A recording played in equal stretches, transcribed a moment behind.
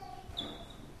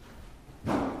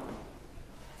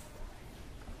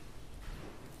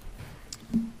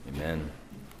Amen.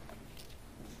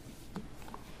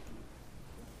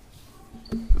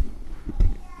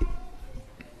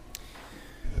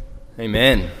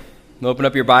 Amen. Open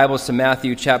up your Bibles to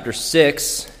Matthew chapter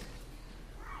 6.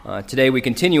 Today we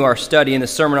continue our study in the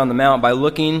Sermon on the Mount by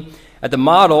looking at the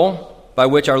model by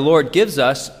which our Lord gives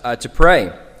us to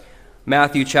pray.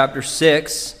 Matthew chapter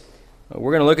 6.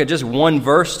 We're going to look at just one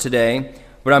verse today,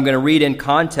 but I'm going to read in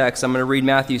context. I'm going to read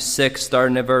Matthew 6,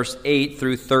 starting at verse 8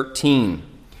 through 13.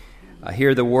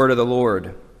 Hear the word of the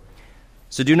Lord.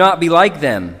 So do not be like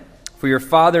them, for your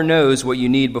Father knows what you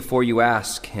need before you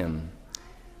ask Him.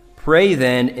 Pray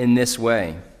then in this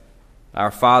way: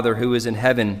 Our Father who is in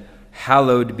heaven,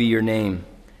 hallowed be your name.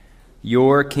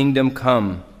 Your kingdom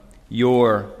come,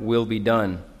 your will be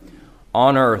done,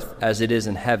 on earth as it is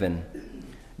in heaven.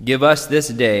 Give us this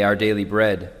day our daily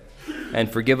bread,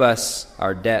 and forgive us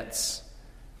our debts,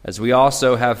 as we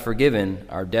also have forgiven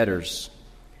our debtors.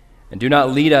 And do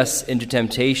not lead us into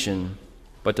temptation,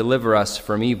 but deliver us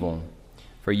from evil.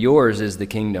 For yours is the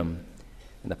kingdom,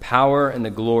 and the power and the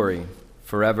glory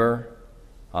forever.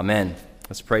 Amen.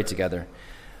 Let's pray together.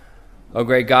 Oh,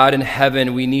 great God in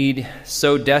heaven, we need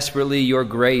so desperately your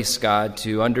grace, God,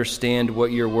 to understand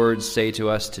what your words say to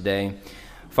us today.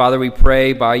 Father, we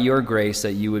pray by your grace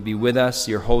that you would be with us,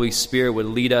 your Holy Spirit would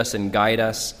lead us and guide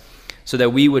us, so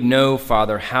that we would know,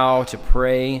 Father, how to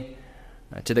pray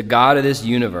to the God of this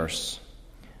universe.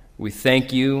 We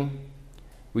thank you.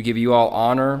 We give you all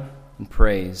honor and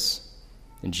praise.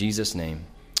 In Jesus' name,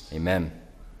 amen.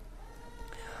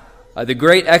 The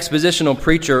great expositional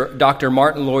preacher, Dr.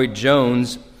 Martin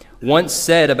Lloyd-Jones, once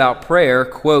said about prayer,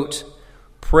 quote,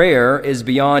 "Prayer is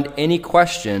beyond any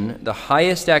question the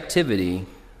highest activity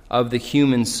of the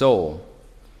human soul.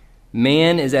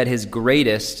 Man is at his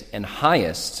greatest and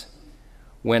highest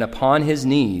when upon his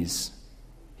knees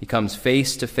he comes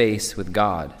face to face with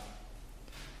God.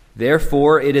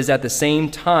 Therefore, it is at the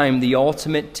same time the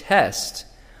ultimate test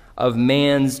of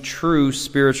man's true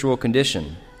spiritual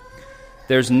condition.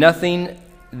 There's nothing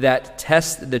that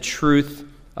tests the truth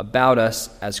about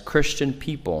us as Christian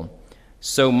people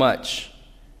so much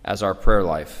as our prayer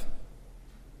life."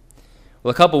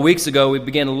 Well, a couple weeks ago, we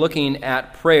began looking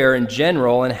at prayer in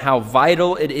general and how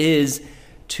vital it is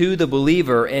to the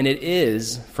believer. And it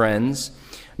is, friends.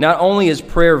 Not only is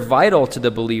prayer vital to the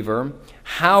believer,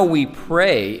 how we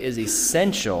pray is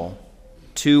essential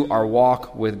to our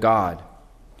walk with God.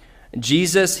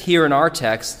 Jesus, here in our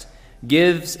text,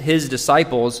 gives his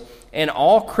disciples, and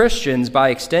all Christians by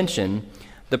extension,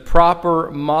 the proper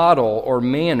model or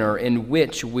manner in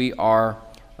which we are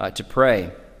to pray.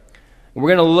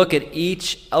 We're going to look at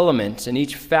each element and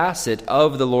each facet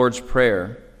of the Lord's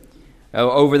Prayer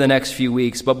over the next few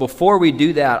weeks. But before we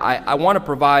do that, I want to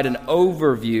provide an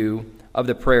overview of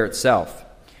the prayer itself.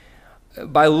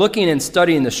 By looking and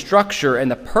studying the structure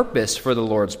and the purpose for the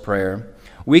Lord's Prayer,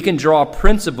 we can draw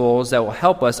principles that will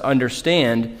help us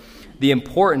understand the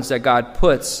importance that God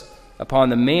puts upon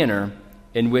the manner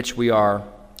in which we are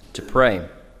to pray.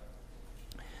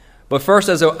 But first,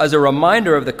 as a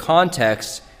reminder of the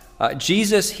context,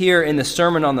 Jesus here in the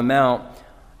Sermon on the Mount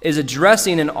is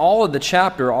addressing in all of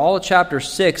chapter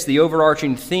 6, the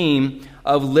overarching theme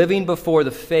of living before the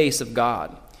face of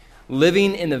God,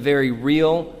 living in the very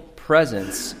real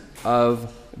presence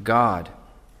of God.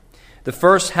 The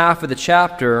first half of the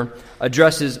chapter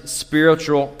addresses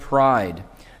spiritual pride,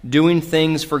 doing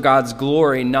things for God's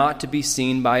glory, not to be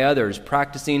seen by others,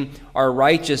 practicing our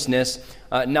righteousness,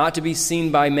 not to be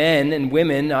seen by men and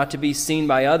women, not to be seen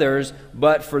by others,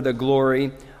 but for the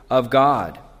glory of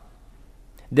God.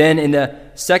 Then in the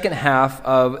second half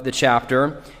of the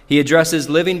chapter, he addresses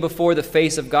living before the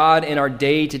face of God in our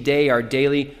day-to-day, our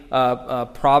daily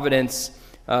providence,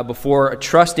 before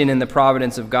trusting in the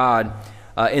providence of God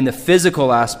in the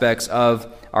physical aspects of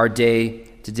our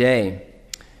day-to-day.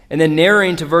 And then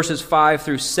narrating to verses 5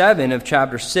 through 7 of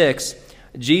chapter 6,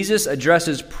 Jesus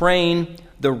addresses praying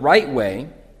the right way,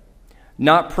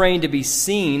 not praying to be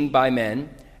seen by men,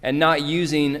 and not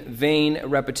using vain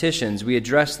repetitions. We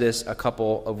addressed this a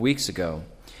couple of weeks ago.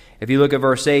 If you look at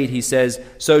verse 8, he says,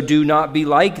 "So do not be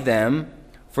like them,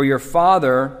 for your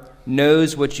Father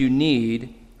knows what you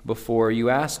need before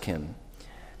you ask Him."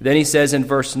 Then he says in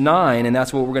verse 9, and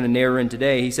that's what we're going to narrow in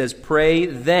today, he says, "Pray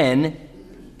then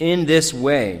in this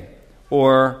way,"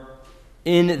 or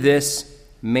in this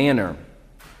manner.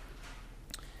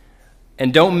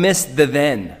 And don't miss the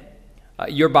then.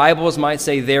 Your Bibles might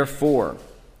say therefore.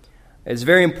 It's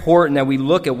very important that we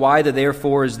look at why the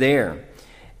therefore is there.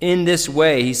 In this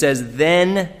way, he says,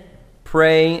 then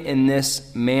pray in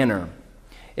this manner.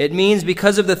 It means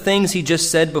because of the things he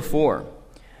just said before.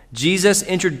 Jesus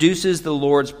introduces the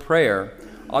Lord's Prayer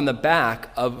on the back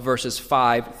of verses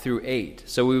 5 through 8.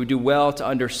 So we would do well to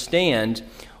understand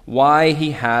why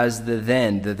he has the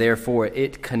then, the therefore.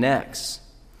 It connects.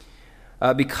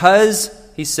 Because,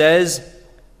 he says,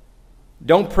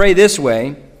 don't pray this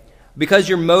way, because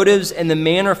your motives and the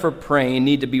manner for praying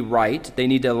need to be right, they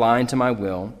need to align to my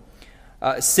will.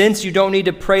 Since you don't need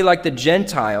to pray like the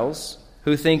Gentiles,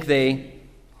 who think they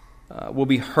will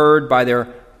be heard by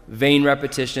their vain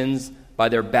repetitions, by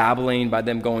their babbling, by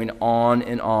them going on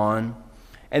and on.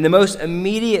 And the most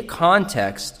immediate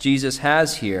context Jesus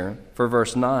has here for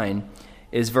verse 9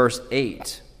 is verse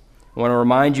 8. I want to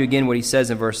remind you again what he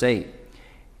says in verse 8.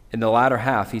 In the latter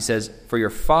half, he says, "For your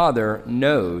Father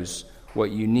knows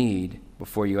what you need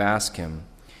before you ask him."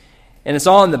 And it's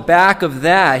all in the back of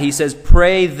that. He says,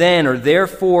 pray then, or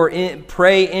therefore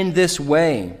pray in this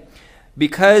way,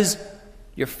 because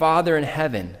your Father in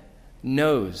heaven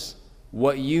knows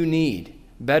what you need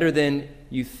better than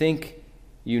you think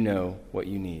you know what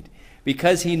you need.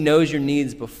 Because he knows your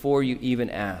needs before you even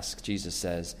ask, Jesus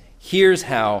says, here's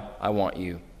how I want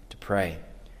you to pray.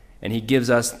 And he gives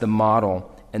us the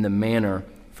model and the manner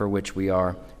for which we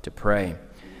are to pray.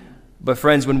 But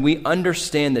friends, when we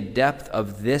understand the depth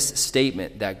of this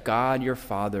statement, that God your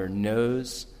Father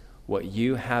knows what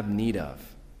you have need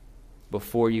of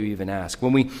before you even ask,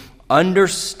 when we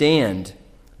understand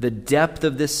the depth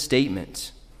of this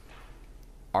statement,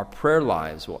 our prayer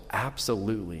lives will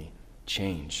absolutely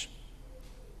change.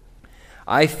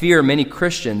 I fear many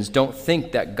Christians don't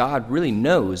think that God really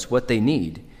knows what they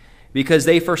need, because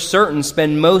they for certain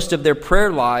spend most of their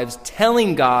prayer lives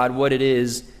telling God what it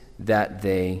is that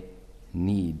they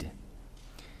need.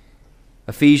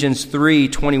 Ephesians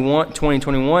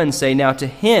 3:20-21 say, "Now to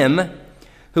him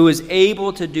who is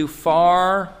able to do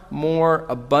far more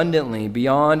abundantly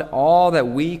beyond all that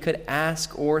we could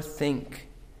ask or think,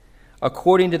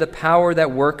 according to the power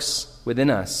that works within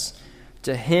us,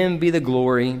 to him be the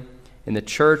glory in the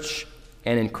church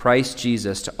and in Christ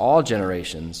Jesus to all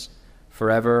generations,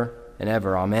 forever and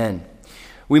ever. Amen."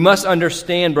 We must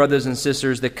understand, brothers and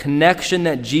sisters, the connection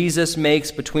that Jesus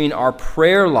makes between our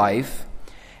prayer life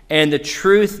and the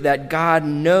truth that God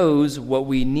knows what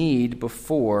we need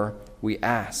before we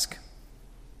ask.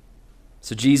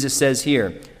 So Jesus says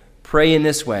here, pray in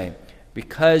this way,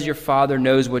 because your Father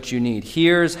knows what you need.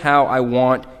 Here's how I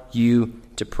want you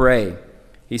to pray.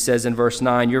 He says in verse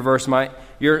 9,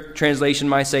 your translation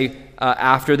might say,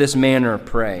 after this manner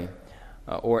pray,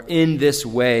 or in this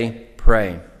way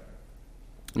pray.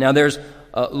 Now there's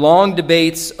long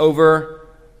debates over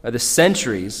the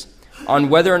centuries on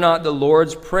whether or not the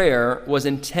Lord's Prayer was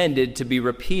intended to be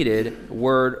repeated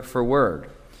word for word.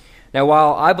 Now,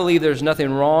 while I believe there's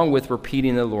nothing wrong with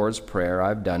repeating the Lord's Prayer,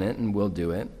 I've done it and will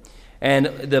do it. And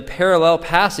the parallel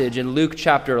passage in Luke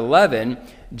chapter 11,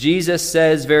 Jesus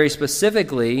says very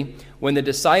specifically, when the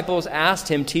disciples asked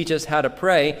him, teach us how to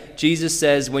pray, Jesus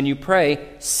says, when you pray,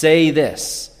 say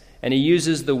this. And he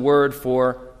uses the word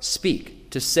for speak,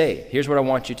 to say. Here's what I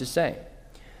want you to say.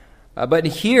 But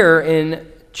here in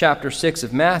chapter 6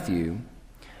 of Matthew,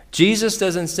 Jesus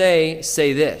doesn't say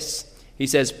this. He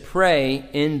says, pray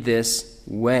in this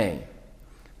way.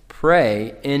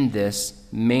 Pray in this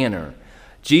manner.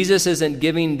 Jesus isn't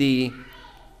giving the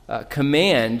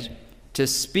command to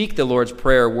speak the Lord's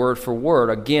Prayer word for word.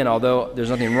 Again, although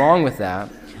there's nothing wrong with that.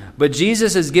 But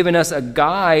Jesus has given us a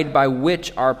guide by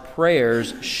which our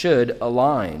prayers should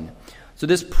align. So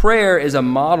this prayer is a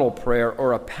model prayer,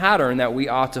 or a pattern that we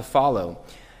ought to follow.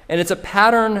 And it's a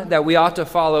pattern that we ought to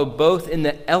follow both in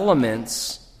the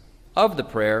elements of the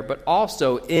prayer, but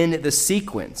also in the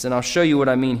sequence. And I'll show you what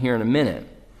I mean here in a minute.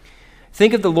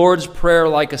 Think of the Lord's Prayer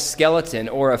like a skeleton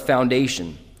or a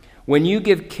foundation. When you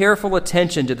give careful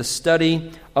attention to the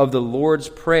study of the Lord's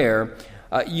Prayer,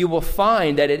 you will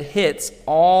find that it hits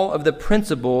all of the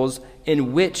principles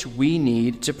in which we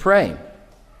need to pray.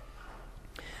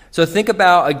 So think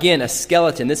about, again, a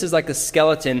skeleton. This is like a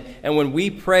skeleton, and when we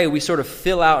pray, we sort of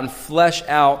fill out and flesh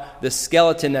out the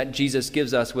skeleton that Jesus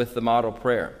gives us with the model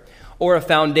prayer. Or a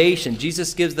foundation.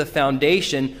 Jesus gives the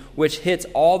foundation which hits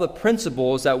all the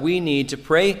principles that we need to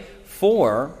pray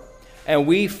for, and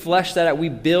we flesh that out. We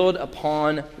build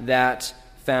upon that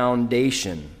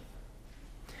foundation.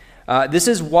 This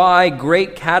is why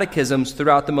great catechisms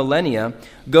throughout the millennia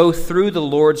go through the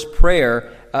Lord's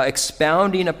Prayer,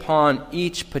 expounding upon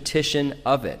each petition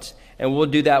of it. And we'll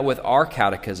do that with our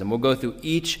catechism. We'll go through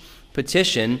each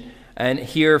petition, and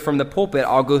here from the pulpit,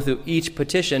 I'll go through each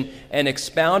petition and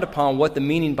expound upon what the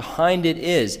meaning behind it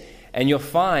is. And you'll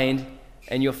find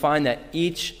that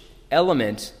each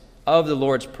element of the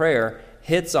Lord's Prayer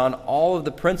hits on all of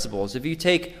the principles. If you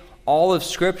take all of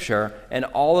Scripture and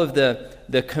all of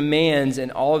the commands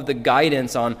and all of the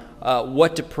guidance on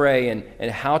what to pray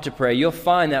and how to pray, you'll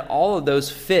find that all of those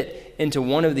fit into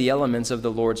one of the elements of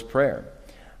the Lord's Prayer.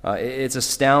 It's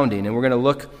astounding, and we're going to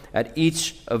look at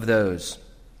each of those.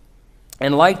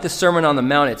 And like the Sermon on the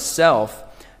Mount itself,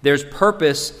 there's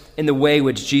purpose in the way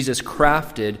which Jesus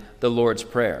crafted the Lord's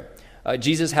Prayer.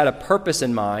 Jesus had a purpose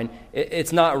in mind.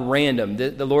 It's not random.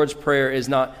 The Lord's Prayer is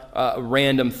not a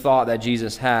random thought that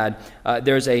Jesus had.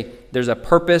 There's a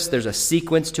purpose, there's a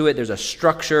sequence to it, there's a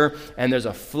structure, and there's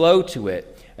a flow to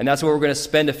it. And that's where we're going to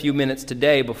spend a few minutes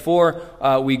today. Before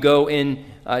we go in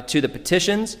to the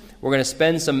petitions, we're going to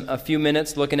spend a few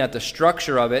minutes looking at the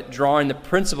structure of it, drawing the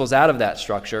principles out of that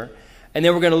structure. And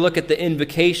then we're going to look at the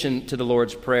invocation to the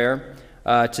Lord's Prayer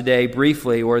today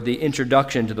briefly, or the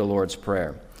introduction to the Lord's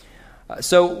Prayer.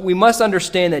 So we must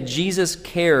understand that Jesus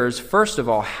cares, first of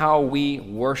all, how we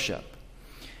worship.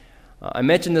 I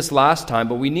mentioned this last time,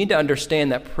 but we need to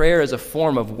understand that prayer is a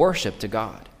form of worship to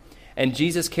God. And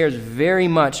Jesus cares very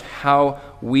much how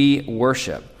we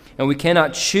worship. And we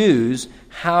cannot choose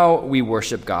how we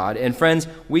worship God. And friends,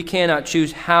 we cannot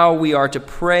choose how we are to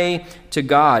pray to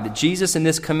God. Jesus in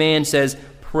this command says,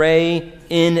 pray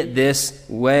in this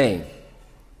way.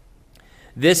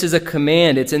 This is a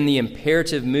command. It's in the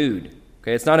imperative mood.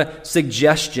 Okay, it's not a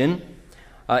suggestion.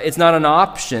 It's not an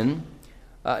option.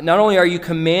 Not only are you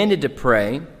commanded to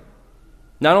pray,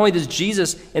 not only does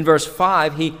Jesus, in verse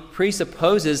 5, he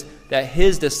presupposes that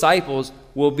his disciples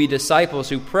will be disciples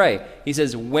who pray. He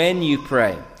says, when you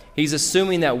pray. He's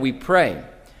assuming that we pray.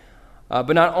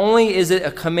 But not only is it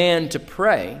a command to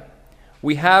pray,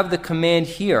 we have the command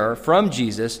here from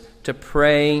Jesus to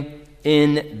pray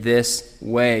in this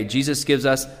way. Jesus gives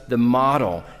us the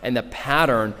model and the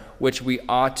pattern which we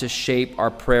ought to shape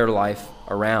our prayer life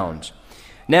around.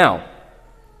 Now,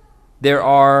 there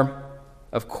are,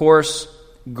 of course,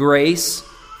 grace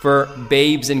for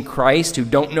babes in Christ who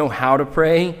don't know how to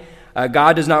pray.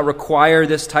 God does not require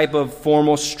this type of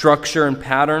formal structure and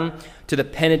pattern to the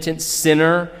penitent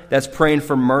sinner that's praying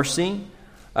for mercy.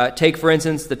 Take, for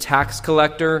instance, the tax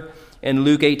collector in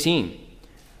Luke 18.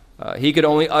 He could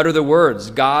only utter the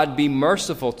words, God be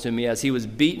merciful to me, as he was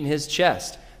beating his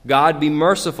chest. God be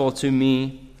merciful to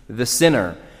me, the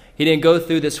sinner. He didn't go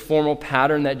through this formal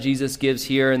pattern that Jesus gives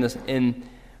here in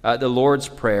the Lord's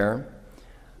Prayer.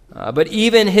 But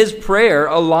even his prayer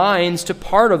aligns to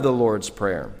part of the Lord's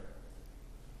Prayer.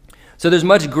 So there's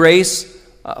much grace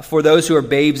for those who are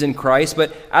babes in Christ.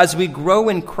 But as we grow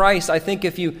in Christ, I think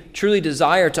if you truly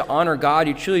desire to honor God,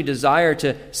 you truly desire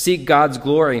to seek God's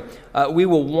glory, we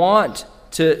will want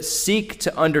to seek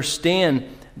to understand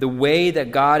the way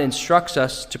that God instructs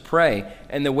us to pray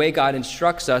and the way God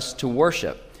instructs us to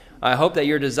worship. I hope that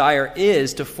your desire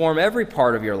is to form every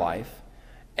part of your life,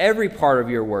 every part of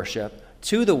your worship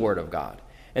to the Word of God.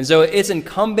 And so it's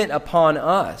incumbent upon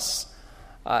us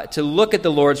to look at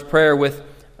the Lord's Prayer with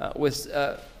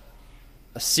a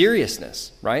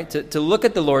seriousness, right? To look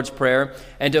at the Lord's Prayer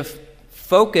and to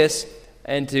focus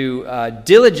and to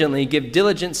diligently give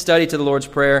diligent study to the Lord's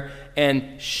Prayer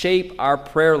and shape our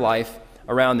prayer life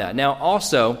around that. Now,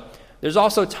 also, there's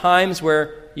also times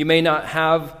where you may not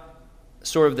have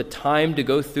sort of the time to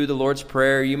go through the Lord's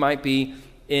Prayer. You might be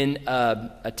in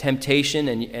a temptation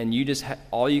and you just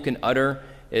all you can utter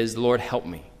is, Lord, help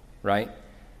me, right?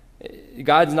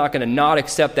 God's not going to not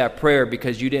accept that prayer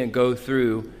because you didn't go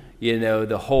through,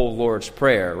 the whole Lord's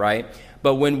Prayer, right?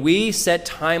 But when we set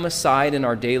time aside in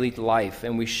our daily life,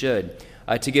 and we should,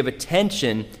 to give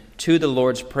attention to the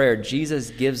Lord's Prayer,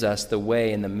 Jesus gives us the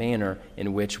way and the manner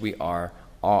in which we ought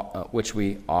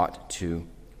to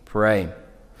pray.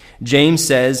 James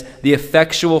says, the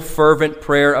effectual fervent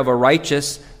prayer of a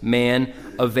righteous man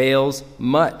avails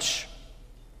much.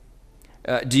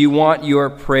 Do you want your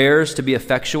prayers to be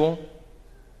effectual?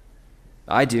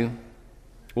 I do.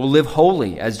 Well, live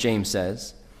holy, as James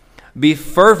says. Be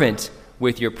fervent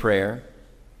with your prayer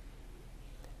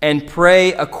and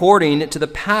pray according to the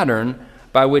pattern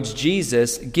by which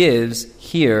Jesus gives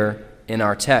here in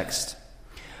our text.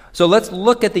 So let's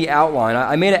look at the outline.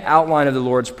 I made an outline of the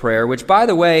Lord's Prayer, which, by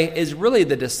the way, is really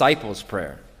the disciples'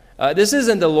 prayer. This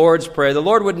isn't the Lord's Prayer. The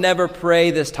Lord would never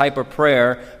pray this type of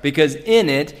prayer because in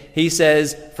it, he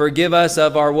says, forgive us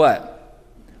of our what?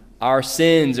 Our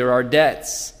sins or our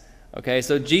debts. Okay,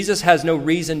 so Jesus has no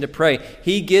reason to pray.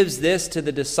 He gives this to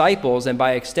the disciples and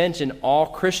by extension, all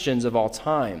Christians of all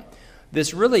time.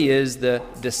 This really is the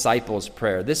disciples'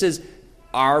 prayer. This is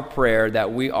our prayer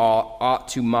that we all ought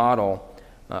to model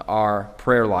our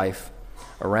prayer life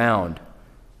around.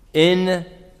 In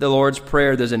the Lord's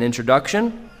Prayer, there's an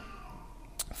introduction,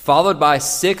 followed by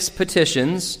 6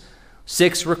 petitions,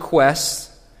 6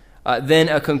 requests, then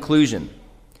a conclusion.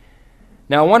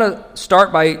 Now, I want to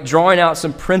start by drawing out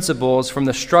some principles from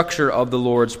the structure of the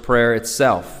Lord's Prayer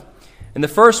itself. And the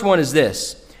first one is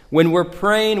this: when we're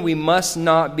praying, we must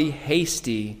not be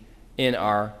hasty in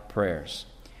our prayers.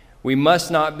 We must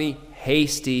not be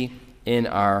hasty in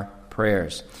our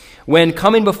prayers. When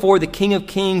coming before the King of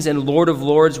Kings and Lord of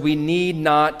Lords, we need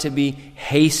not to be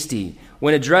hasty.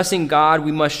 When addressing God,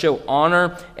 we must show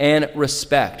honor and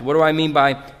respect. What do I mean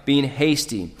by being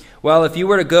hasty? Well, if you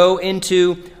were to go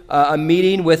into a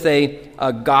meeting with a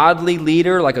godly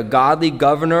leader, like a godly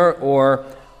governor, or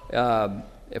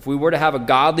if we were to have a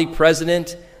godly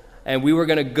president, and we were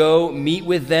going to go meet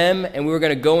with them, and we were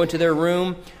going to go into their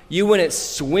room, you wouldn't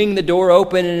swing the door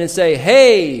open and say,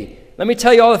 "Hey, let me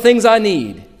tell you all the things I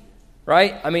need,"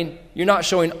 right? I mean, you're not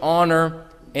showing honor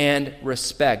and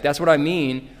respect. That's what I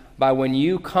mean by when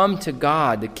you come to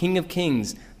God, the King of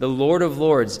Kings, the Lord of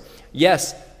Lords.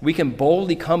 Yes, we can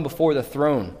boldly come before the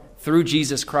throne through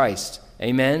Jesus Christ.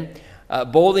 Amen?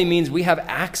 Boldly means we have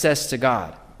access to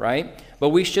God, right? But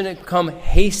we shouldn't come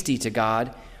hasty to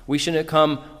God. We shouldn't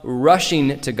come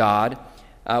rushing to God.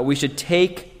 We should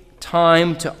take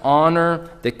time to honor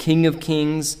the King of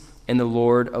Kings and the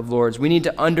Lord of Lords. We need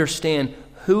to understand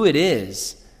who it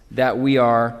is that we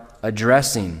are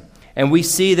addressing. And we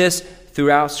see this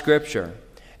throughout Scripture.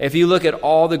 If you look at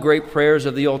all the great prayers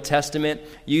of the Old Testament,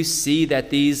 you see that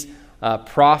these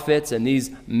prophets and these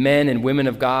men and women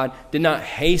of God did not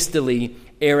hastily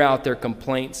air out their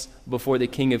complaints before the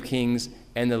King of Kings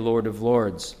and the Lord of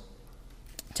Lords.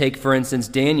 Take, for instance,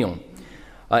 Daniel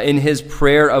in his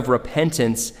prayer of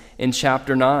repentance in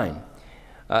chapter 9.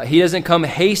 He doesn't come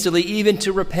hastily even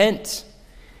to repent.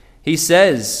 He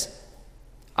says,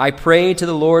 "I prayed to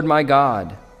the Lord my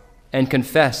God and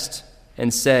confessed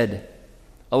and said,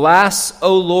 'Alas,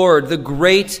 O Lord, the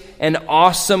great and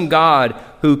awesome God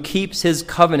who keeps his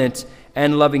covenant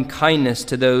and loving kindness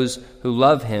to those who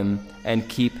love him and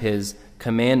keep his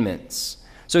commandments.'"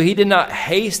 So he did not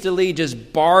hastily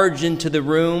just barge into the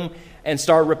room and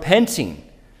start repenting.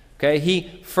 Okay,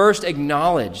 he first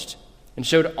acknowledged and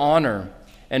showed honor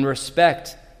and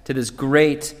respect to this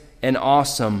great and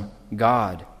awesome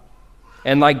God.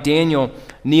 And like Daniel,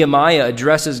 Nehemiah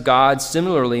addresses God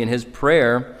similarly in his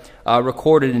prayer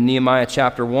recorded in Nehemiah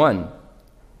chapter 1.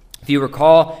 If you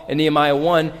recall, in Nehemiah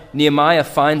 1, Nehemiah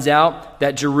finds out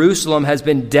that Jerusalem has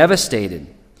been devastated.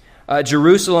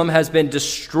 Jerusalem has been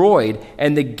destroyed,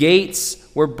 and the gates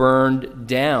were burned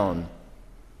down.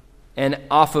 And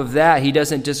off of that, he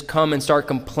doesn't just come and start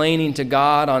complaining to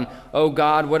God on, "Oh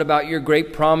God, what about your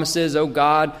great promises? Oh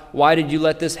God, why did you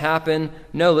let this happen?"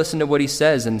 No, listen to what he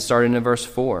says, and starting in verse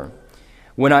 4.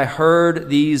 "When I heard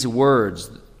these words,"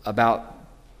 about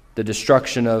the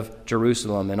destruction of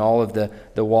Jerusalem and all of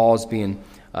the walls being,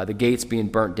 the gates being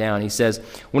burnt down, he says,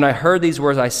 "When I heard these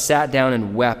words, I sat down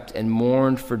and wept and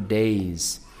mourned for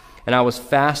days. And I was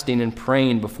fasting and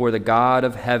praying before the God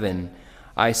of heaven.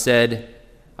 I said,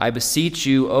 'I beseech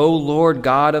you, O Lord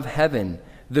God of heaven,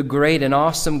 the great and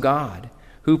awesome God,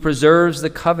 who preserves the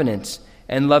covenant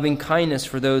and loving kindness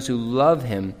for those who love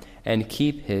him and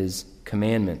keep his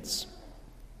commandments.'"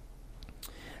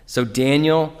 So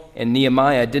Daniel and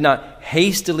Nehemiah did not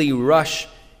hastily rush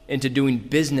into doing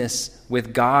business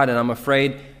with God, and I'm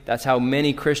afraid that's how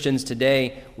many Christians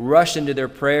today rush into their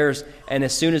prayers, and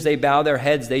as soon as they bow their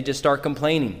heads, they just start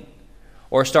complaining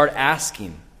or start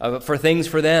asking for things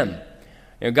for them.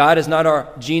 You know, God is not our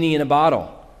genie in a bottle.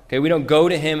 Okay, we don't go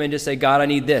to him and just say, "God, I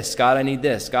need this. God, I need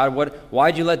this. God,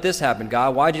 why'd you let this happen?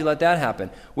 God, why'd you let that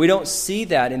happen?" We don't see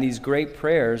that in these great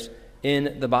prayers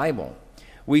in the Bible.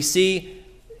 We see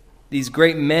these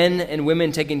great men and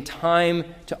women taking time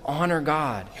to honor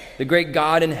God, the great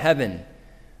God in heaven.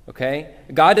 Okay?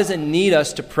 God doesn't need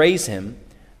us to praise him.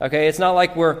 Okay? It's not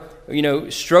like we're,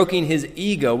 stroking his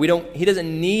ego. He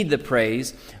doesn't need the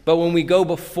praise, but when we go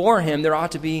before him, there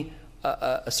ought to be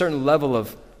a certain level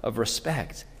of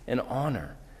respect and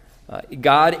honor.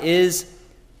 God is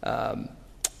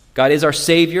our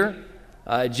Savior.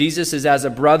 Jesus is as a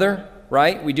brother,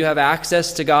 right? We do have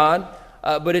access to God,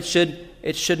 but it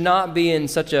should not be in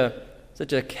such a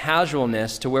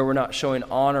casualness to where we're not showing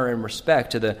honor and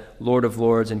respect to the Lord of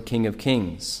Lords and King of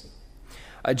Kings.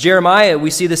 Jeremiah, we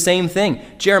see the same thing.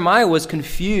 Jeremiah was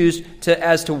confused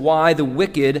as to why the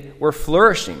wicked were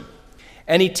flourishing,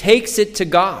 and he takes it to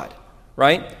God,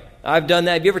 right? I've done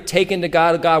that. Have you ever taken to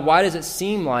God, why does it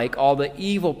seem like all the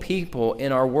evil people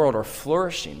in our world are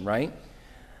flourishing, right?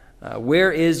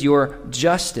 Where is your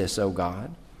justice, O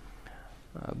God?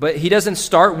 But he doesn't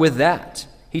start with that.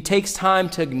 He takes time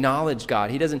to acknowledge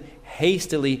God. He doesn't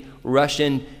hastily rush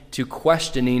in to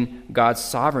questioning God's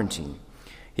sovereignty.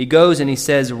 He goes and he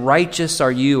says, "Righteous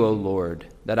are you, O Lord,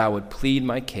 that I would plead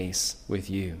my case with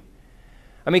you."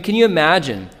 I mean, can you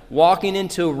imagine walking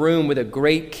into a room with a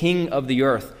great king of the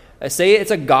earth? Say it's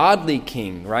a godly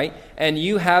king, right? And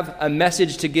you have a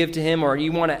message to give to him, or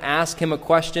you want to ask him a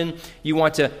question, you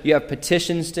have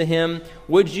petitions to him.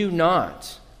 Would you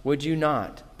not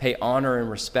pay honor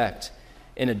and respect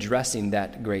in addressing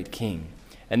that great king?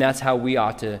 And that's how we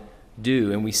ought to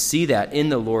do. And we see that in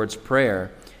the Lord's Prayer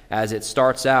as it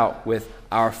starts out with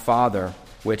 "Our Father,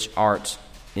 which art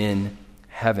in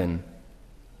heaven."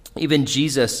 Even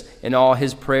Jesus, in all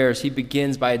his prayers, he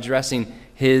begins by addressing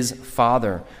his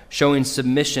Father, showing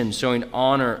submission, showing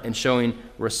honor, and showing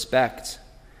respect.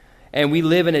 And we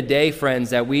live in a day, friends,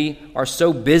 that we are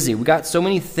so busy. We got so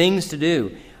many things to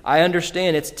do. I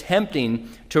understand it's tempting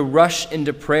to rush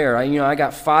into prayer. I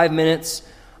got 5 minutes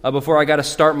before I got to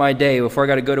start my day, before I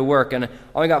got to go to work, and I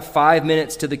only got 5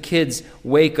 minutes till the kids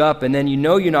wake up, and then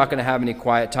you're not going to have any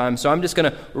quiet time. So I'm just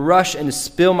going to rush and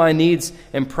spill my needs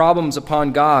and problems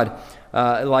upon God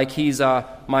like he's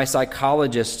my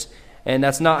psychologist. And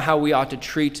that's not how we ought to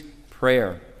treat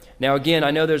prayer. Now, again, I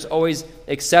know there's always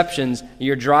exceptions.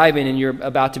 You're driving and you're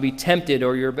about to be tempted,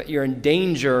 or you're in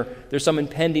danger. There's some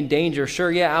impending danger.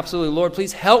 Sure, yeah, absolutely. Lord,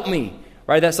 please help me.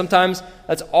 Right? That sometimes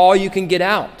that's all you can get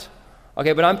out.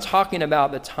 Okay, but I'm talking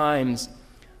about the times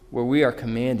where we are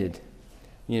commanded,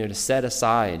 to set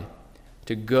aside,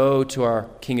 to go to our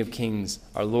King of Kings,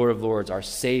 our Lord of Lords, our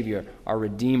Savior, our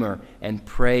Redeemer, and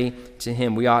pray to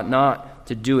him. We ought not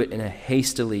to do it in a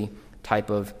hastily type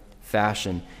of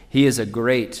fashion. He is a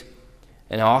great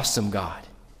and awesome God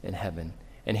in heaven,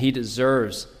 and he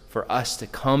deserves for us to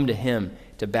come to him,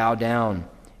 to bow down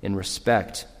in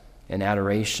respect and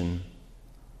adoration.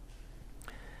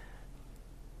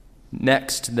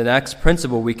 Next, the next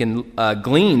principle we can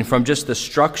glean from just the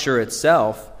structure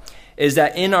itself is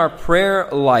that in our prayer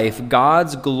life,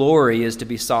 God's glory is to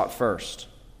be sought first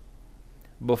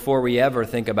before we ever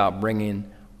think about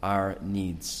bringing our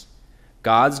needs.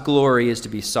 God's glory is to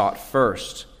be sought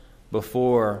first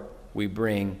before we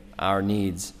bring our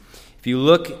needs. If you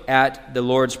look at the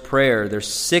Lord's Prayer, there's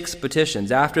 6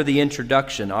 petitions. After the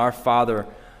introduction, "Our Father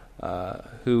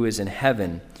who is in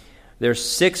heaven," there's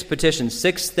 6 petitions,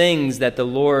 6 things that the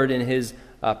Lord in his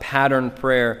pattern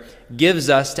prayer gives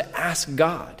us to ask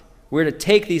God. We're to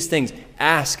take these things,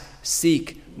 ask,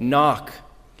 seek, knock.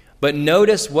 But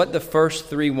notice what the first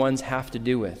 3 ones have to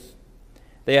do with.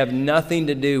 They have nothing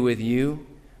to do with you.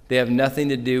 They have nothing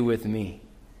to do with me.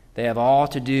 They have all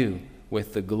to do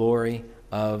with the glory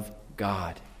of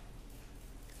God.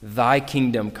 Thy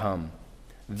kingdom come,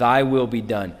 thy will be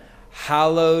done.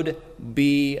 Hallowed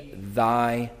be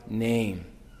thy name.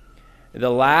 The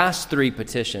last 3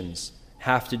 petitions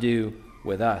have to do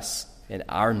with us and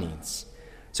our needs.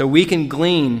 So we can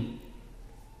glean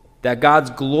that God's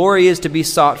glory is to be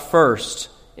sought first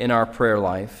in our prayer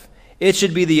life. It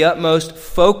should be the utmost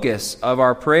focus of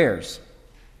our prayers.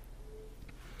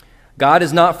 God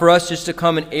is not for us just to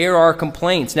come and air our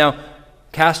complaints. Now,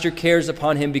 cast your cares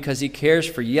upon him because he cares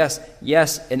for you.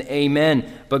 Yes, and amen.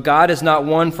 But God is not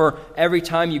one for every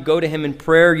time you go to him in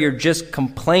prayer, you're just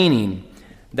complaining.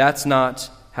 That's not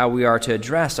how we are to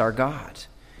address our God.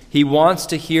 He wants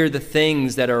to hear the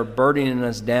things that are burdening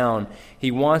us down.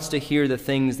 He wants to hear the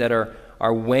things that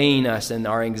are weighing us and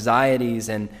our anxieties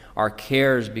and our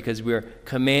cares, because we're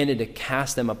commanded to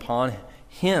cast them upon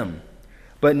him.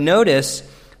 But notice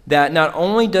that not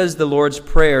only does the Lord's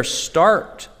Prayer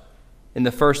start in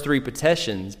the first 3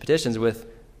 petitions with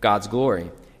God's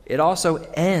glory, it also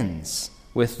ends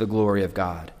with the glory of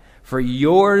God. For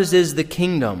yours is the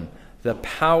kingdom, the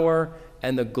power,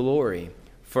 and the glory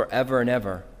forever and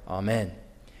ever. Amen.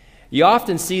 You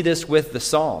often see this with the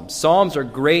Psalms. Psalms are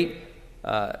great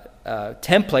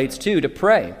templates, too, to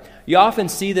pray. You often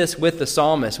see this with the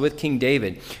psalmist, with King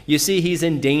David. You see he's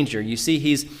in danger. You see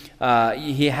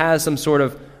he has some sort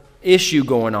of issue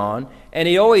going on, and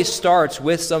he always starts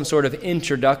with some sort of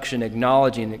introduction,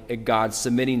 acknowledging God,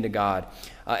 submitting to God,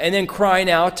 and then crying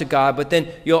out to God. But then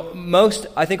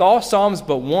I think all Psalms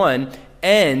but one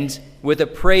end with a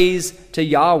praise to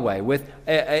Yahweh, with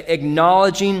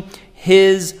acknowledging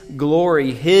his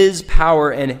glory, his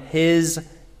power, and his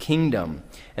kingdom.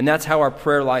 And that's how our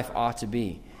prayer life ought to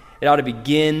be. It ought to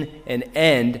begin and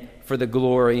end for the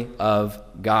glory of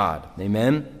God.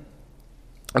 Amen?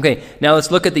 Okay, now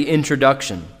let's look at the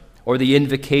introduction or the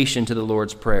invocation to the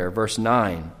Lord's Prayer. Verse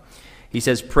 9. He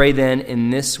says, "Pray then in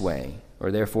this way,"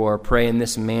 or therefore pray in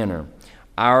this manner,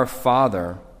 "Our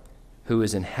Father who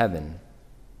is in heaven."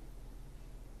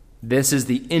 This is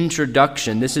the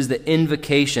introduction. This is the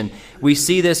invocation. We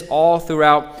see this all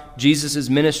throughout Jesus'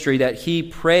 ministry, that he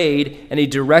prayed and he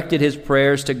directed his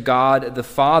prayers to God the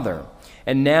Father.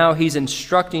 And now he's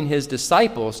instructing his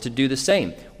disciples to do the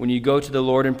same. When you go to the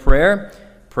Lord in prayer,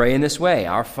 pray in this way: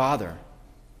 Our Father,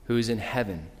 who is in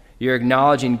heaven. You're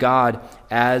acknowledging God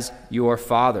as your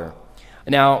Father.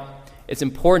 Now, it's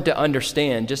important to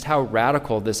understand just how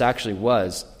radical this actually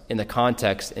was in the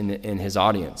context in his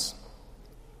audience.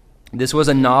 This was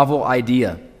a novel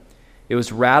idea. It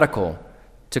was radical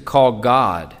to call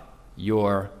God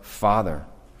your Father.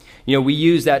 You know, we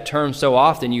use that term so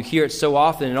often. You hear it so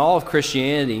often in all of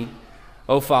Christianity.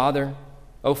 Oh, Father,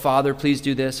 please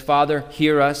do this. Father,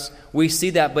 hear us. We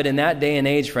see that, but in that day and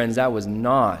age, friends, that was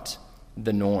not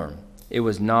the norm. It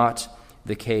was not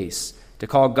the case. To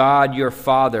call God your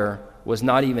Father was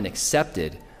not even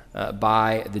accepted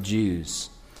by the Jews.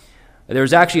 There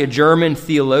was actually a German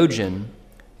theologian.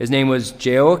 His name was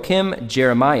Joachim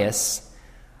Jeremias.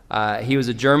 He was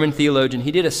a German theologian.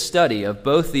 He did a study of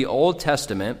both the Old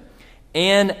Testament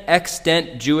and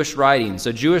extant Jewish writings.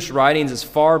 So Jewish writings as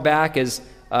far back as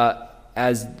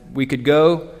we could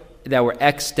go that were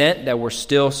extant, that were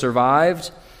still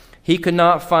survived. He could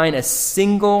not find a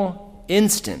single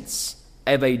instance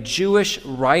of a Jewish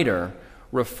writer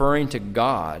referring to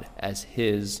God as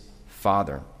his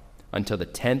Father until the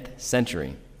 10th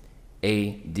century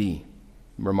A.D.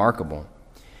 Remarkable.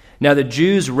 Now, the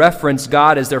Jews referenced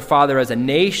God as their Father as a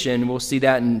nation. We'll see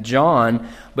that in John,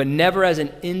 but never as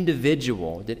an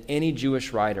individual did any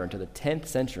Jewish writer until the 10th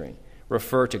century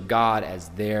refer to God as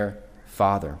their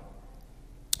Father.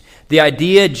 The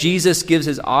idea Jesus gives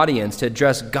his audience to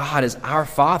address God as our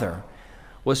Father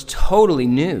was totally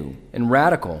new and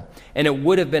radical, and it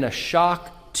would have been a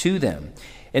shock to them.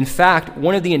 In fact,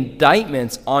 one of the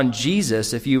indictments on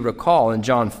Jesus, if you recall, in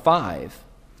John 5,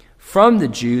 from the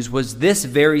Jews was this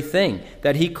very thing,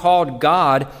 that he called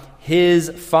God his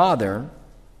Father,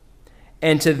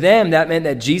 and to them that meant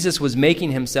that Jesus was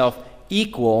making himself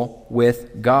equal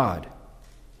with God.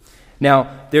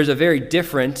 Now, there's a very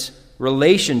different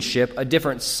relationship, a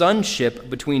different sonship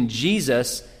between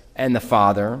Jesus and the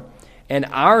Father and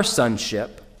our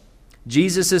sonship.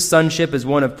 Jesus' sonship is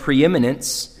one of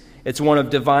preeminence. It's one of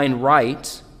divine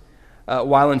right,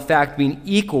 while in fact being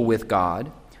equal with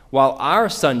God, while our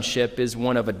sonship is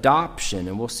one of adoption,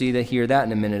 and we'll see that hear that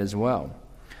in a minute as well.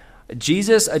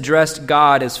 Jesus addressed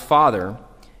God as Father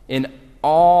in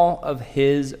all of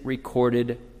his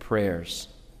recorded prayers,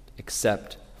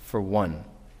 except for one.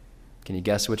 Can you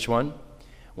guess which one?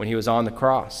 When he was on the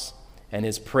cross, and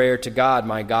his prayer to God,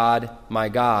 my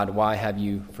God, why have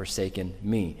you forsaken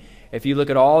me? If you look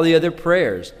at all the other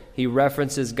prayers, he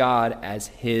references God as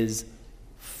his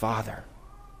Father.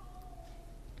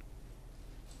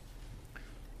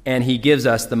 And he gives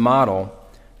us the model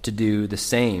to do the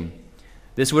same.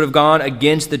 This would have gone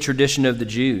against the tradition of the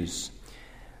Jews.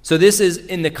 So this is,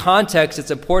 in the context,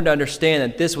 it's important to understand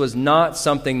that this was not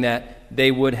something that they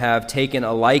would have taken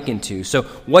a liking to. So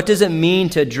what does it mean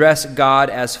to address God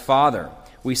as Father?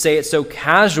 We say it so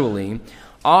casually.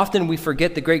 Often we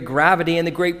forget the great gravity and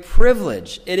the great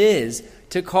privilege it is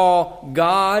to call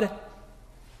God,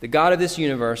 the God of this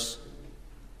universe,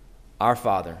 our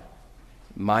Father,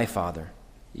 my Father,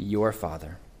 your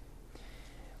Father.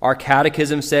 Our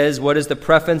catechism says, what does the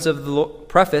preface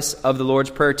of the Lord's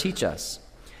Prayer teach us?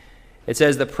 It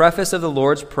says, the preface of the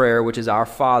Lord's Prayer, which is our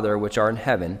Father, which art in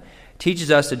heaven,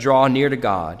 teaches us to draw near to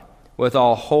God with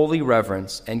all holy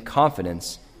reverence and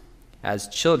confidence as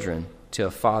children to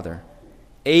a Father,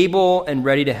 able and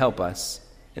ready to help us,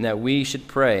 and that we should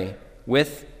pray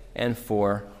with and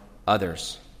for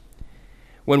others.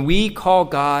 When we call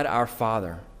God our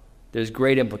Father, there's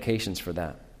great implications for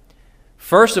that.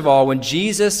 First of all, when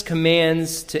Jesus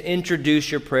commands to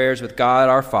introduce your prayers with God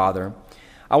our Father,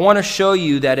 I want to show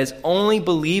you that it's only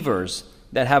believers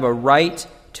that have a right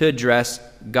to address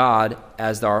God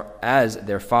as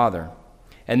their Father.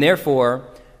 And therefore,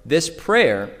 this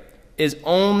prayer is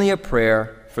only a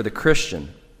prayer for the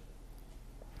Christian.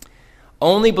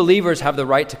 Only believers have the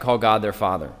right to call God their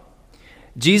Father.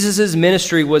 Jesus'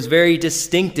 ministry was very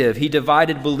distinctive. He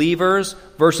divided believers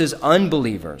versus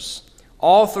unbelievers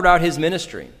all throughout his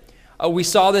ministry. We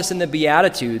saw this in the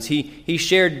Beatitudes. He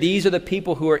shared these are the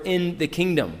people who are in the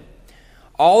kingdom.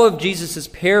 All of Jesus'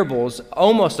 parables,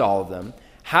 almost all of them,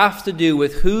 have to do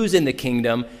with who's in the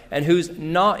kingdom and who's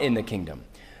not in the kingdom.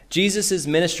 Jesus'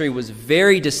 ministry was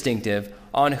very distinctive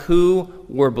on who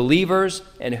were believers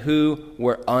and who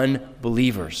were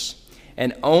unbelievers.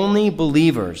 And only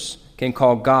believers can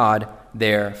call God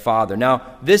their Father.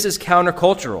 Now, this is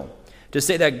countercultural to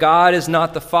say that God is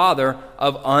not the Father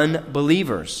of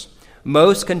unbelievers.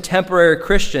 Most contemporary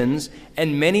Christians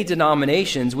and many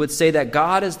denominations would say that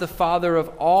God is the Father of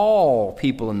all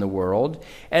people in the world,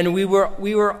 and we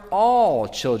were all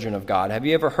children of God. Have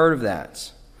you ever heard of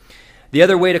that? The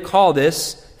other way to call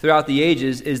this throughout the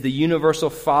ages is the universal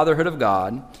fatherhood of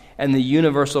God and the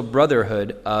universal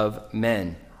brotherhood of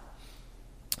men.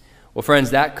 Well, friends,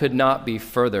 that could not be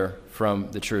further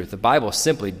from the truth. The Bible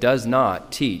simply does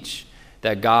not teach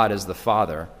that God is the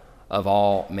Father of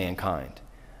all mankind,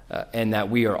 and that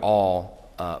we are all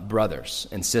brothers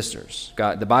and sisters.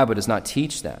 The Bible does not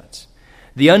teach that.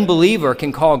 The unbeliever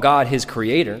can call God his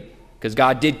creator, because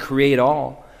God did create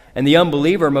all. And the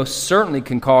unbeliever most certainly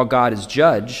can call God his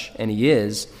judge, and he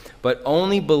is, but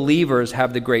only believers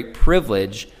have the great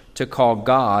privilege to call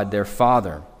God their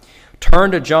Father.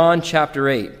 Turn to John chapter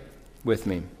 8 with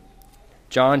me.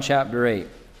 John chapter 8.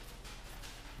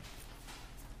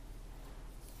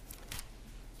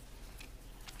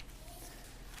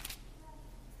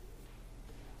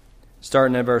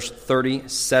 Starting at verse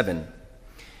 37.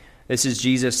 This is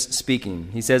Jesus speaking.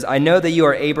 He says, "I know that you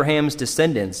are Abraham's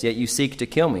descendants, yet you seek to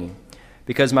kill me,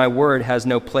 because my word has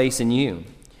no place in you.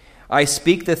 I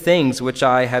speak the things which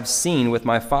I have seen with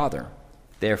my Father.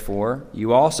 Therefore,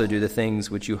 you also do the things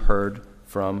which you heard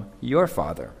from your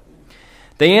father."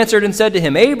 They answered and said to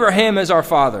him, "Abraham is our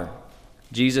father."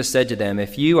 Jesus said to them,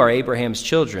 "If you are Abraham's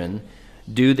children,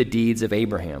 do the deeds of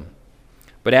Abraham.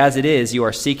 But as it is, you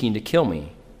are seeking to kill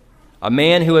me, a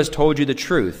man who has told you the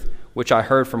truth, which I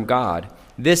heard from God.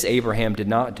 This Abraham did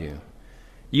not do.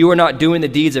 You are not doing the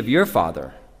deeds of your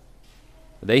father."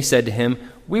 They said to him,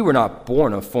 "We were not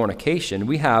born of fornication.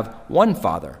 We have one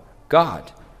Father,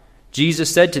 God."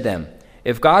 Jesus said to them,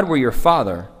 "If God were your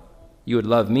Father, you would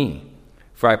love me,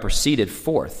 for I proceeded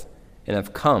forth and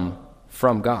have come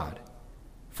from God.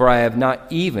 For I have not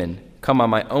even come on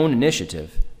my own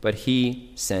initiative, but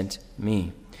he sent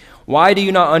me. Why do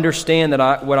you not understand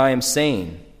what I am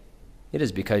saying? It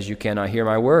is because you cannot hear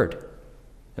my word."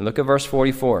 And look at verse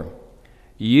 44.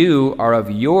 "You are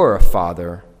of your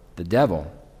father, the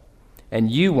devil, and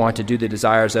you want to do the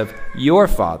desires of your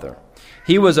father.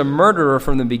 He was a murderer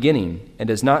from the beginning and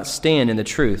does not stand in the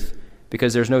truth,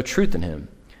 because there's no truth in him.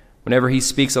 Whenever he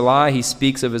speaks a lie, he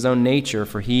speaks of his own nature,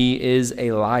 for he is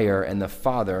a liar and the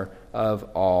father of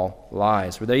all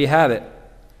lies." Well, there you have it.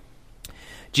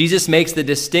 Jesus makes the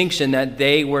distinction that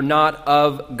they were not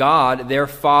of God. Their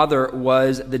father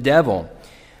was the devil.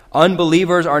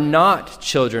 Unbelievers are not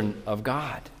children of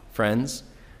God, friends.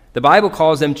 The Bible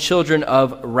calls them children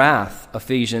of wrath,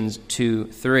 Ephesians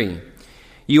 2:3.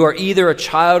 You are either a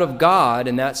child of God,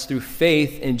 and that's through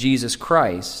faith in Jesus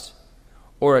Christ,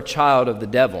 or a child of the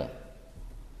devil.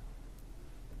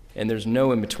 And there's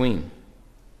no in between.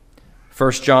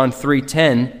 1 John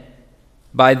 3:10,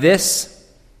 "By this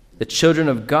the children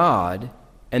of God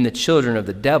and the children of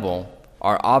the devil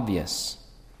are obvious.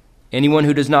 Anyone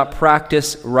who does not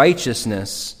practice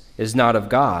righteousness is not of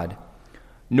God,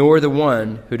 nor the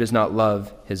one who does not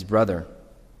love his brother."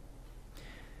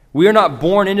 We are not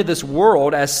born into this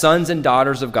world as sons and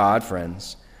daughters of God,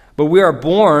 friends. But we are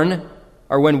born,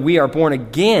 or when we are born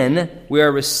again, we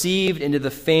are received into the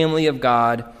family of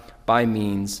God by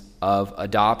means of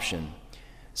adoption.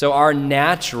 So our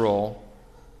natural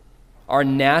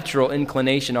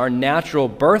inclination, our natural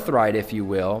birthright, if you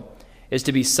will, is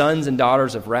to be sons and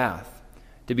daughters of wrath,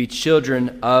 to be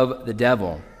children of the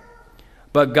devil.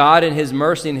 But God in his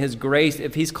mercy and his grace,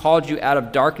 if he's called you out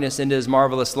of darkness into his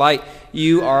marvelous light,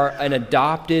 you are an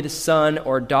adopted son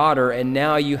or daughter, and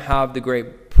now you have the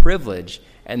great privilege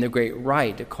and the great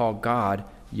right to call God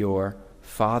your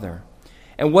Father.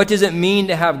 And what does it mean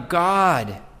to have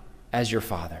God as your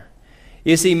Father?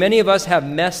 You see, many of us have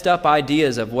messed up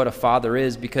ideas of what a father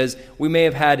is because we may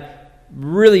have had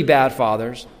really bad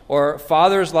fathers, or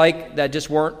fathers like that just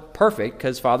weren't perfect,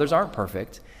 because fathers aren't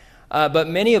perfect. But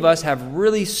many of us have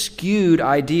really skewed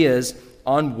ideas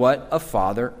on what a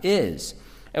father is.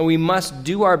 And we must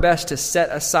do our best to set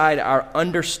aside our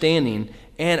understanding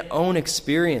and own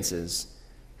experiences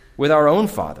with our own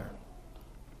father,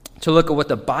 to look at what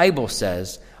the Bible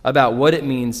says about what it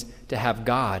means to have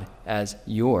God as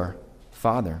your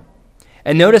Father.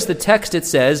 And notice the text,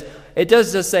 it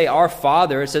doesn't just say our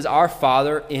Father, it says our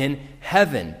Father in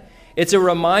heaven. It's a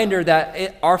reminder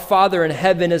that our Father in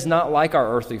heaven is not like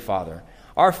our earthly father.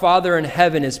 Our Father in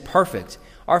heaven is perfect.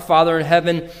 Our Father in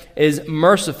heaven is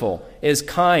merciful, is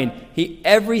kind.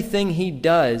 Everything he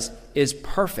does is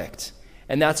perfect.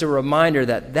 And that's a reminder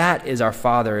that that is our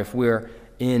Father if we're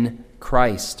in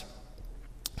Christ.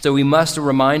 So we must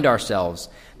remind ourselves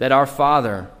that our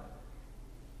Father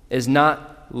is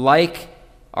not like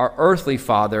our earthly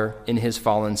father in his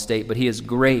fallen state, but he is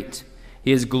great.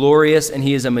 He is glorious and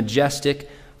he is a majestic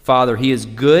Father. He is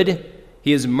good,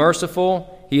 he is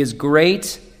merciful, he is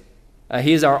great.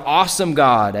 He is our awesome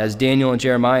God, as Daniel and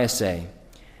Jeremiah say.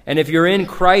 And if you're in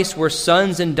Christ, we're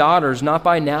sons and daughters, not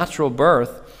by natural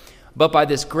birth, but by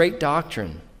this great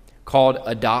doctrine called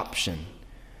adoption.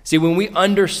 See, when we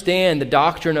understand the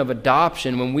doctrine of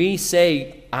adoption, when we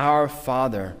say, "Our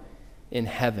Father in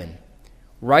heaven,"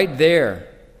 right there,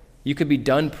 you could be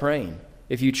done praying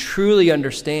if you truly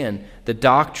understand the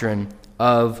doctrine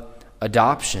of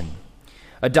adoption.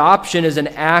 Adoption is an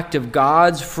act of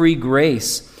God's free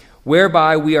grace,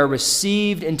 whereby we are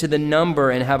received into the number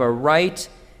and have a right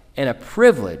and a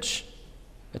privilege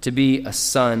to be a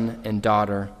son and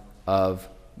daughter of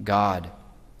God.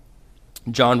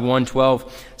 John 1:12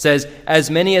 says, "As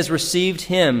many as received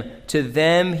him, to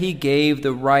them he gave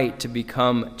the right to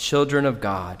become children of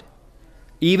God,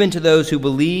 even to those who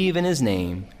believe in his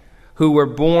name, who were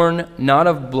born not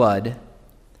of blood,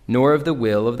 nor of the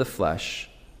will of the flesh,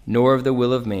 nor of the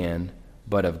will of man,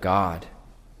 but of God."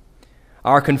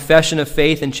 Our confession of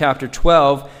faith in chapter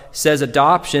 12 says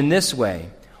adoption this way: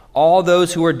 all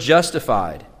those who are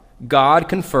justified, God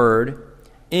conferred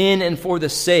in and for the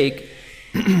sake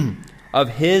of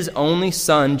his only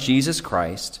Son, Jesus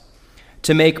Christ,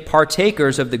 to make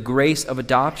partakers of the grace of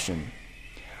adoption,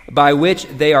 by which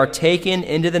they are taken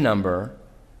into the number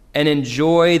and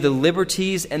enjoy the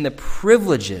liberties and the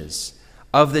privileges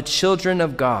of the children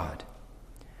of God,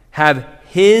 have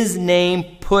his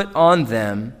name put on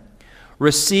them,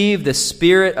 receive the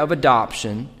spirit of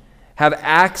adoption, have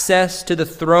access to the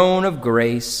throne of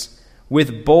grace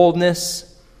with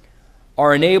boldness,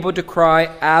 are enabled to cry,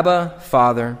 "Abba,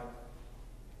 Father,"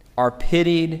 are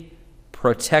pitied,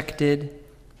 protected,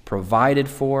 provided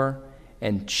for,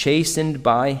 and chastened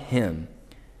by him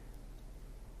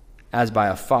as by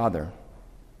a father,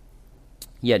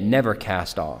 yet never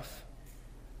cast off,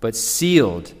 but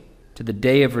sealed to the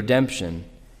day of redemption,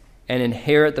 and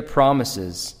inherit the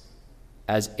promises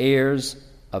as heirs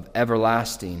of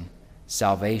everlasting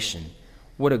salvation.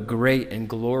 What a great and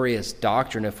glorious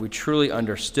doctrine if we truly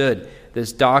understood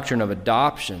this doctrine of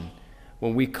adoption.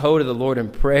 When we go to the Lord in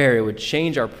prayer, it would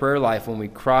change our prayer life when we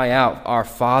cry out, "Our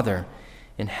Father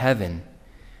in heaven."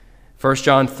 1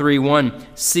 John 3:1,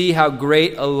 "See how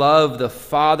great a love the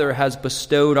Father has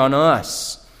bestowed on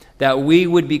us, that we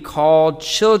would be called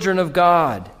children of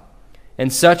God.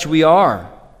 And such we are.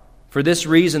 For this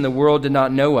reason the world did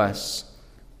not know us.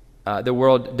 The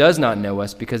world does not know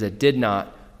us because it did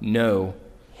not know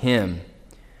him."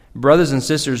 Brothers and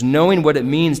sisters, knowing what it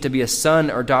means to be a son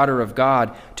or daughter of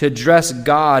God, to address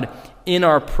God in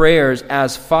our prayers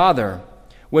as Father,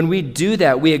 when we do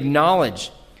that, we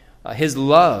acknowledge his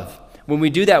love. When we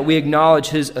do that, we acknowledge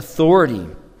his authority.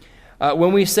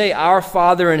 When we say, "Our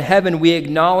Father in heaven," we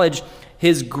acknowledge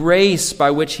his grace by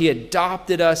which he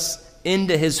adopted us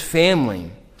into his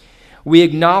family. We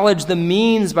acknowledge the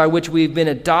means by which we've been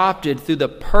adopted through the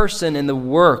person and the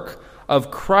work of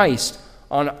Christ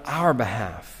on our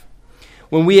behalf.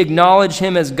 When we acknowledge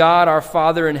him as God, our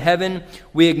Father in heaven,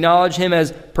 we acknowledge him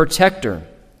as protector.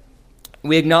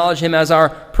 We acknowledge him as our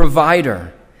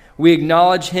provider. We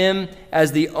acknowledge him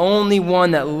as the only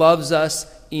one that loves us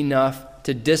enough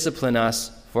to discipline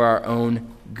us for our own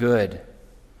good.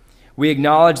 We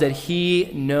acknowledge that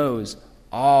he knows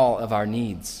all of our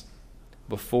needs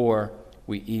before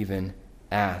we even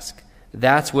ask.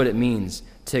 That's what it means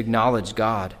to acknowledge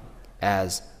God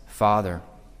as Father.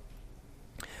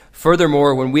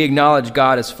 Furthermore, when we acknowledge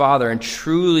God as Father and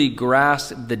truly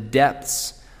grasp the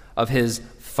depths of his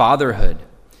fatherhood,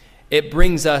 it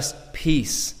brings us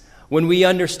peace. When we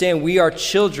understand we are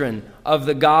children of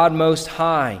the God Most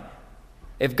High,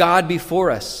 if God be for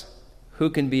us, who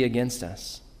can be against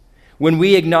us? When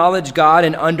we acknowledge God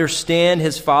and understand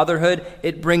his fatherhood,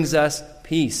 it brings us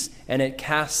peace and it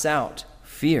casts out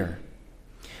fear.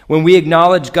 When we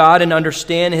acknowledge God and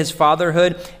understand his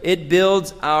fatherhood, it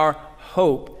builds our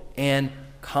hope and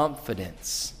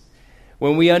confidence.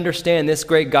 When we understand this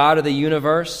great God of the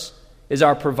universe is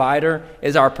our provider,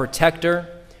 is our protector,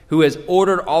 who has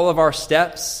ordered all of our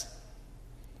steps,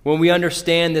 when we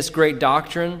understand this great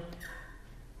doctrine,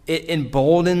 it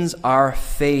emboldens our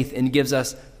faith and gives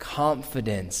us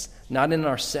confidence, not in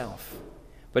ourselves,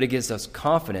 but it gives us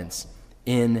confidence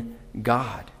in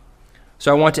God.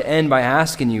 So I want to end by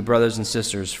asking you, brothers and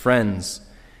sisters, friends,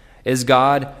 is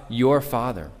God your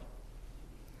Father?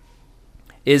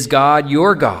 Is God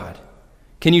your God?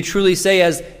 Can you truly say,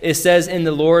 as it says in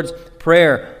the Lord's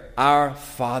Prayer, "Our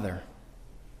Father,"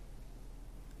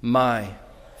 my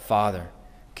Father?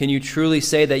 Can you truly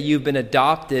say that you've been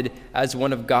adopted as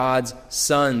one of God's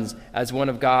sons, as one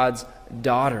of God's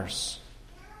daughters?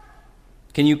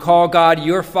 Can you call God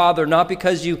your Father, not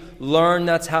because you learn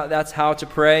that's how to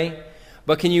pray,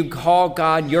 but can you call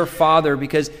God your Father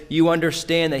because you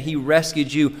understand that He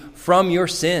rescued you from your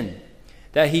sin,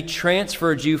 that He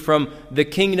transferred you from the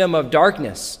kingdom of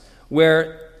darkness,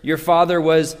 where your father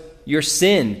was your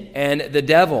sin and the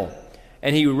devil,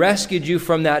 and He rescued you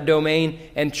from that domain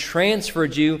and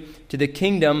transferred you to the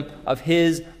kingdom of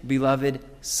His beloved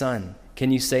Son.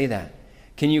 Can you say that?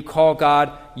 Can you call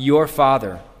God your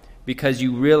Father because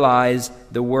you realize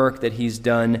the work that He's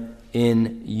done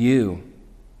in you?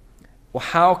 Well,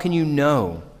 how can you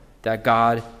know that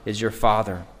God is your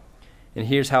Father? And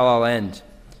here's how I'll end.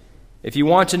 If you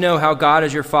want to know how God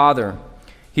is your Father,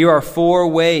 here are 4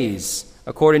 ways,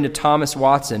 according to Thomas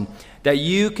Watson, that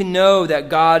you can know that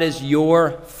God is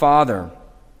your Father.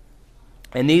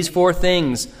 And these 4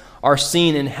 things are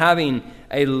seen in having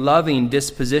a loving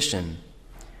disposition,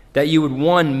 that you would,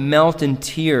 1, melt in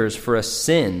tears for a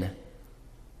sin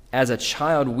as a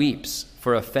child weeps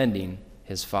for offending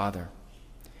his father.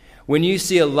 When you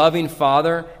see a loving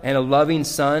father and a loving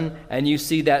son, and you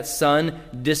see that son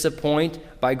disappoint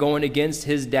by going against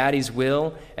his daddy's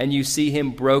will, and you see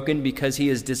him broken because he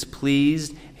is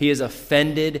displeased, he has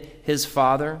offended his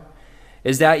father,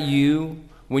 is that you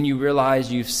when you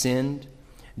realize you've sinned?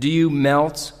 Do you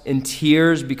melt in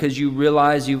tears because you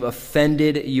realize you've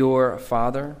offended your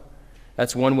Father?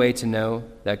 That's one way to know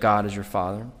that God is your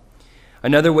Father.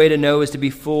 Another way to know is to be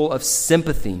full of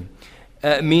sympathy,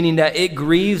 meaning that it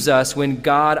grieves us when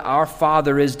God, our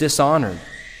Father, is dishonored.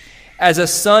 As a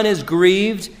son is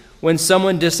grieved when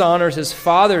someone dishonors his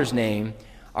father's name,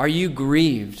 are you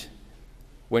grieved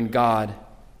when God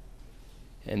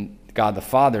the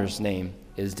Father's name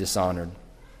is dishonored?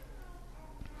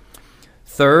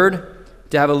 Third,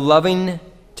 to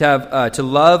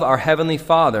love our Heavenly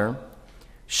Father,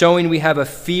 showing we have a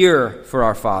fear for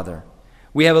our Father.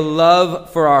 We have a love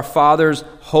for our Father's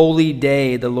holy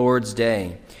day, the Lord's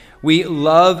Day. We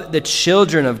love the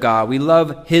children of God. We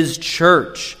love His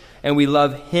church, and we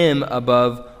love Him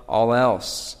above all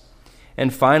else.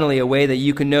 And finally, a way that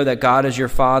you can know that God is your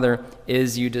Father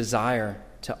is you desire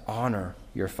to honor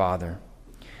your Father.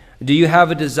 Do you have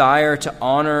a desire to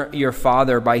honor your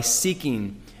Father by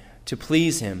seeking to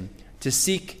please Him, to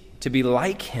seek to be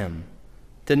like Him,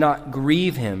 to not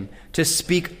grieve Him, to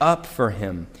speak up for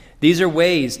Him? These are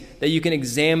ways that you can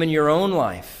examine your own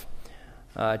life.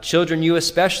 Children, you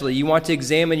especially, you want to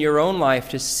examine your own life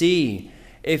to see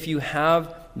if you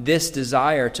have this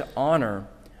desire to honor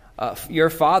your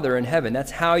Father in heaven.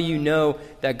 That's how you know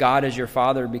that God is your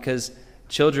Father, because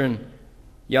children,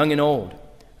 young and old,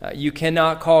 you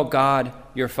cannot call God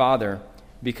your Father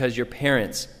because your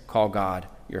parents call God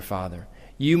your Father.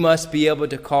 You must be able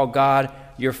to call God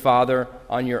your Father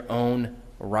on your own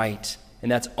right.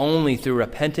 And that's only through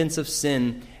repentance of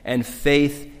sin and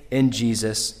faith in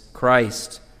Jesus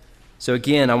Christ. So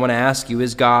again, I want to ask you,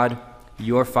 is God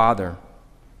your Father?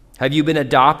 Have you been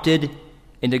adopted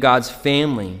into God's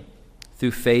family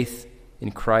through faith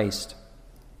in Christ?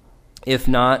 If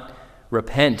not,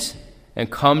 repent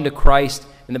and come to Christ.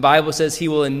 And the Bible says He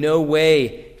will in no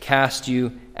way cast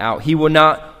you out. He will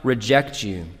not reject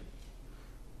you.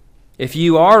 If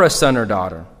you are a son or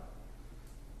daughter,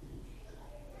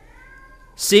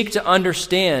 seek to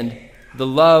understand the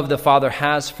love the Father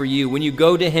has for you. When you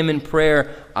go to Him in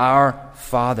prayer, our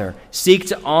Father, seek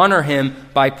to honor Him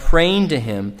by praying to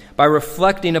Him, by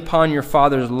reflecting upon your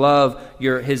Father's love,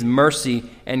 His mercy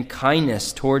and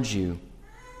kindness towards you,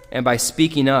 and by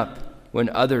speaking up when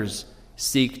others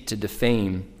seek to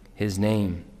defame His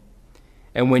name.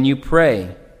 And when you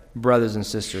pray, brothers and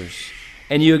sisters,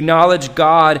 and you acknowledge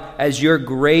God as your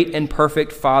great and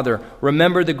perfect Father,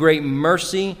 remember the great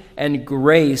mercy and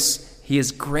grace He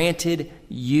has granted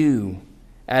you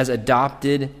as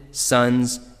adopted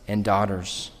sons and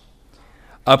daughters.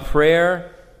 A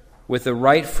prayer with the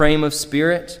right frame of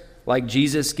spirit, like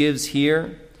Jesus gives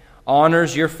here,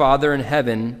 honors your Father in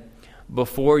heaven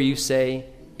before you say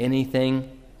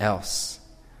anything else.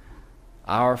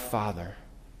 Our Father,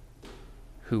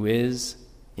 who is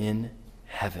in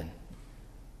heaven.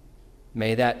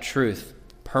 May that truth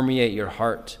permeate your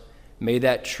heart. May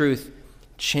that truth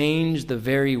change the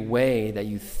very way that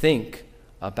you think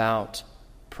about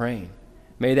praying.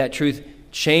 May that truth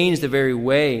change the very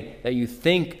way that you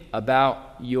think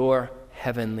about your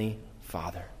Heavenly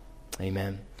Father.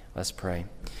 Amen. Let's pray.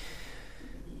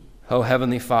 Oh,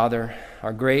 Heavenly Father,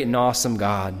 our great and awesome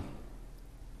God,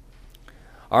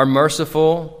 our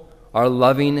merciful, our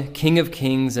loving King of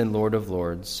Kings and Lord of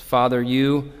Lords. Father,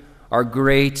 you are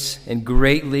great and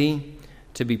greatly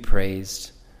to be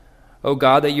praised. Oh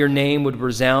God, that your name would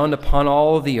resound upon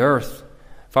all the earth.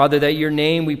 Father, that your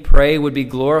name, we pray, would be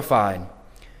glorified.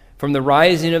 From the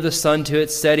rising of the sun to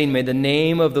its setting, may the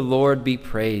name of the Lord be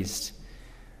praised.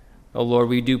 Oh Lord,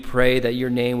 we do pray that your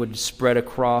name would spread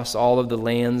across all of the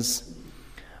lands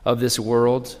of this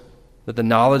world, that the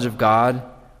knowledge of God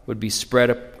would be spread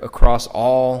across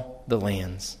all the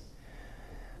lands.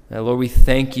 Now, Lord, we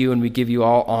thank you and we give you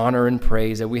all honor and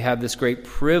praise that we have this great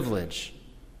privilege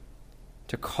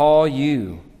to call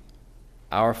you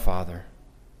our Father.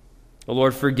 Oh,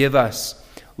 Lord, forgive us,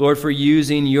 Lord, for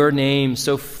using your name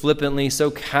so flippantly,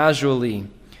 so casually,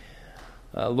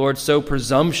 Lord, so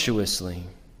presumptuously.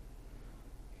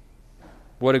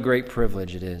 What a great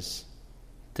privilege it is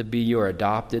to be your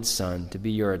adopted son, to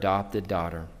be your adopted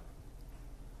daughter.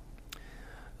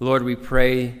 Lord, we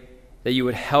pray that you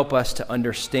would help us to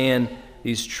understand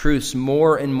these truths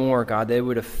more and more, God, that it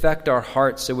would affect our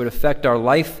hearts, it would affect our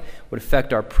life, would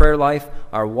affect our prayer life,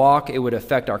 our walk, it would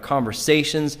affect our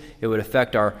conversations, it would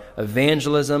affect our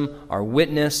evangelism, our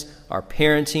witness, our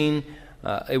parenting,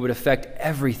 it would affect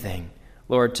everything,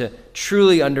 Lord, to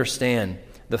truly understand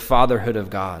the fatherhood of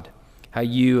God, how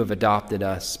you have adopted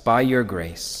us by your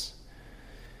grace.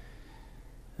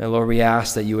 And Lord, we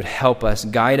ask that you would help us,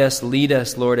 guide us, lead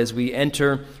us, Lord, as we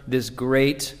enter this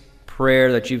great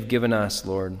prayer that you've given us,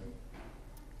 Lord.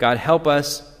 God, help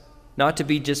us not to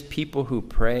be just people who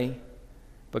pray,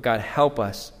 but God, help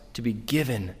us to be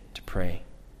given to pray,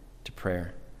 to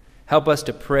prayer. Help us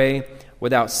to pray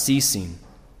without ceasing.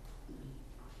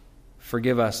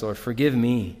 Forgive us, Lord. Forgive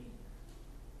me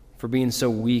for being so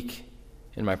weak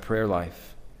in my prayer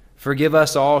life. Forgive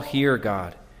us all here,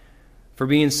 God, for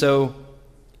being so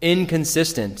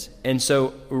inconsistent and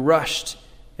so rushed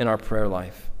in our prayer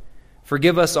life.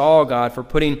 Forgive us all, God, for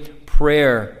putting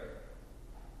prayer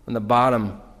on the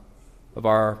bottom of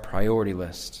our priority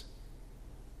list.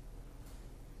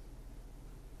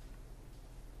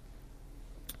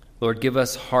 Lord, give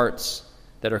us hearts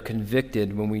that are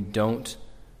convicted when we don't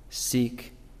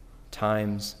seek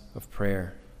times of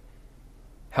prayer.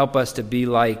 Help us to be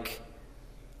like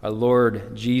our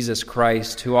Lord Jesus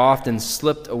Christ, who often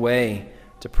slipped away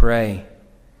to pray.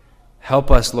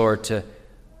 Help us, Lord, to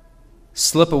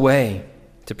slip away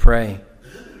to pray,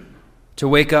 to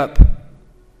wake up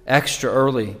extra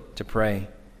early to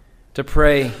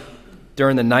pray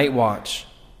during the night watch,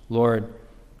 Lord,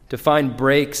 to find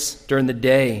breaks during the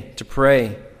day to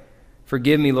pray.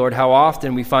 Forgive me, Lord, how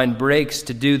often we find breaks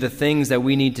to do the things that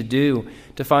we need to do,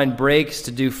 to find breaks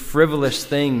to do frivolous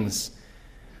things,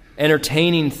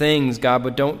 entertaining things, God,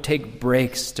 but don't take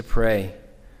breaks to pray.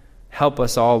 Help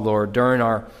us all, Lord, during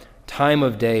our time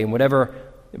of day, and whatever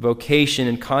vocation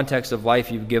and context of life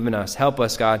you've given us. Help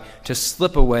us, God, to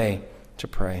slip away to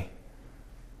pray.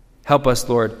 Help us,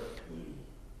 Lord,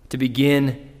 to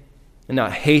begin and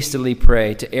not hastily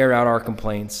pray, to air out our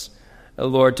complaints,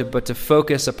 Lord, but to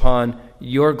focus upon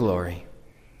your glory.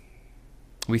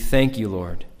 We thank you,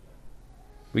 Lord.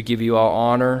 We give you all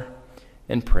honor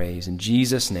and praise. In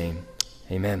Jesus' name,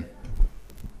 amen.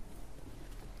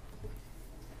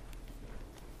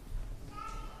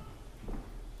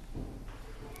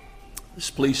 Let's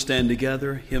please stand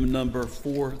together. Hymn number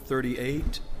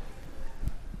 438.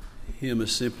 Hymn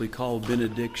is simply called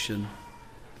Benediction.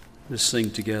 Let's sing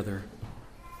together.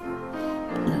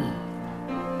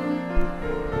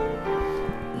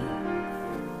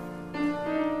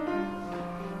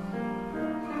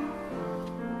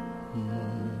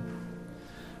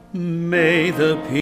 May the